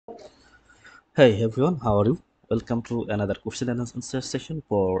Hey everyone, how are you? Welcome to another question and answer session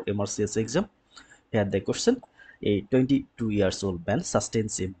for MRCS exam. Here the question. A 22 years old man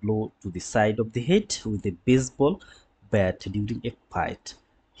sustains a blow to the side of the head with a baseball bat during a fight.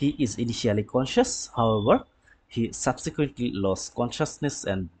 He is initially conscious, however, he subsequently lost consciousness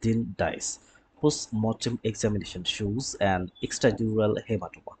and then dies. Post-mortem examination shows an extradural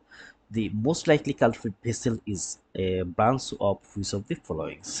hematoma. The most likely culprit vessel is a branch of which of the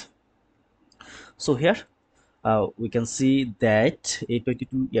following? So here we can see that a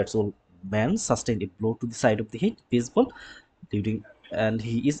 22 years old man sustained a blow to the side of the head baseball during, and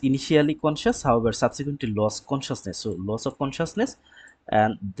he is initially conscious, however subsequently lost consciousness, so loss of consciousness,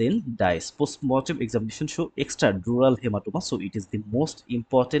 and then dies. Post-mortem examination show extradural hematoma, so it is the most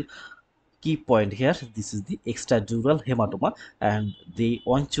important key point here. This is the extradural hematoma, and they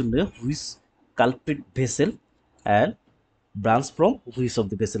want to know which culprit vessel and branch from which of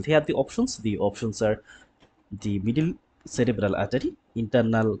the vessel. Here the options. The options are the middle cerebral artery,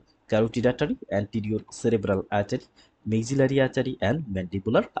 internal carotid artery, anterior cerebral artery, maxillary artery, and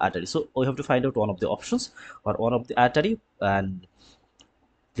mandibular artery. So we have to find out one of the options or one of the artery and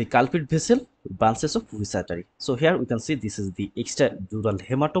the culprit vessel branches of which artery. So here we can see this is the extradural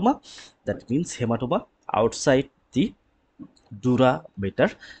hematoma. That means hematoma outside the dura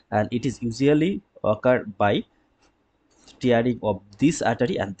mater, and it is usually occurred by tearing of this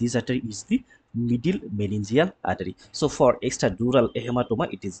artery, and this artery is the middle meningeal artery. So for extradural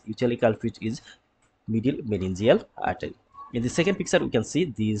hematoma, it is usually culprit is middle meningeal artery. In the second picture, we can see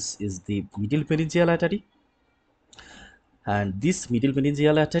this is the middle meningeal artery, and this middle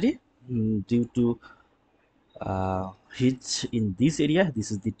meningeal artery, due to hitch in this area, this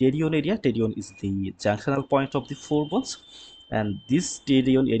is the pterion area. Pterion is the junctional point of the four bones, and this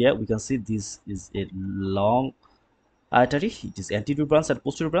pterion area, we can see this is a long artery. It is anterior branch and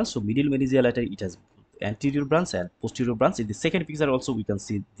posterior branch. So middle meningeal artery, it has anterior branch and posterior branch. In the second picture also we can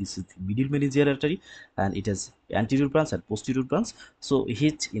see this is the middle meningeal artery, and it has anterior branch and posterior branch. So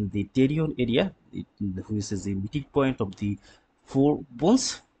hit in the pterion area, which is the meeting point of the four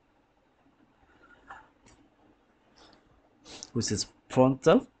bones, which is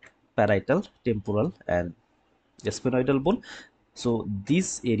frontal, parietal, temporal, and sphenoidal bone. So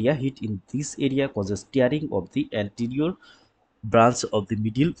this area, hit in this area, causes tearing of the anterior branch of the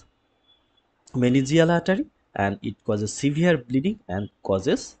middle meningeal artery, and it causes severe bleeding and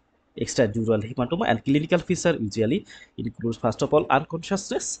causes extradural hematoma. And clinical feature usually includes, first of all,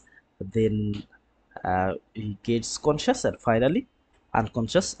 unconsciousness, then he gets conscious, and finally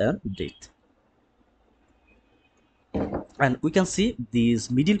unconscious and death. And we can see this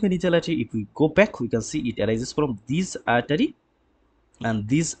middle meningeal artery, if we go back, we can see it arises from this artery, and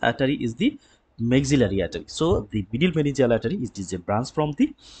this artery is the maxillary artery. So the middle meningeal artery is a branch from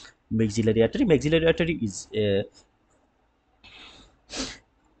the maxillary artery. Maxillary artery is a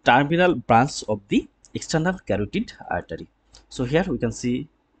terminal branch of the external carotid artery. So here we can see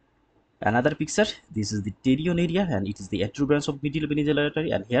another picture. This is the pterion area, and it is the anterior branch of middle meningeal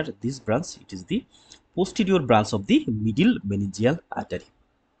artery, and here this branch, it is the posterior branch of the middle meningeal artery.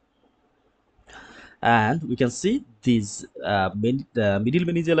 And we can see this middle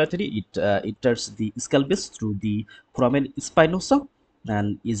meningeal artery, it enters the skull base through the foramen spinosum,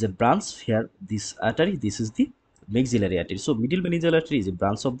 and is a branch. Here this artery, this is the maxillary artery. So middle meningeal artery is a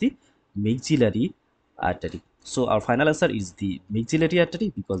branch of the maxillary artery. So our final answer is the maxillary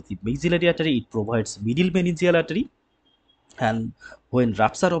artery, because the maxillary artery, it provides middle meningeal artery, and when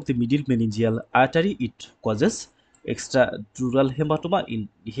rupture of the middle meningeal artery, it causes extradural hematoma. In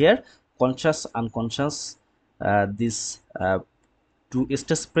here, conscious, unconscious, this two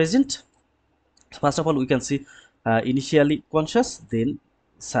stages present. First of all, we can see initially conscious, then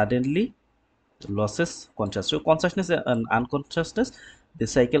suddenly losses conscious. So consciousness and unconsciousness, the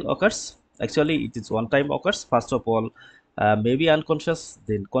cycle occurs. Actually it is one time occurs. First of all, maybe unconscious,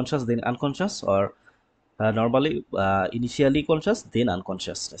 then conscious, then unconscious, or normally initially conscious, then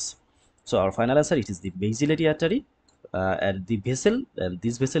unconsciousness. So our final answer, it is the maxillary artery, and the vessel, and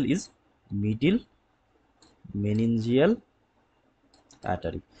this vessel is middle meningeal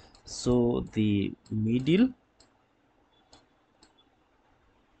artery. So the middle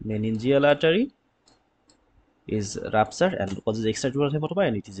meningeal artery is ruptured and causes extradural hematoma,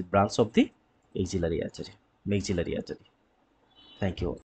 and it is a branch of the maxillary artery. Thank you.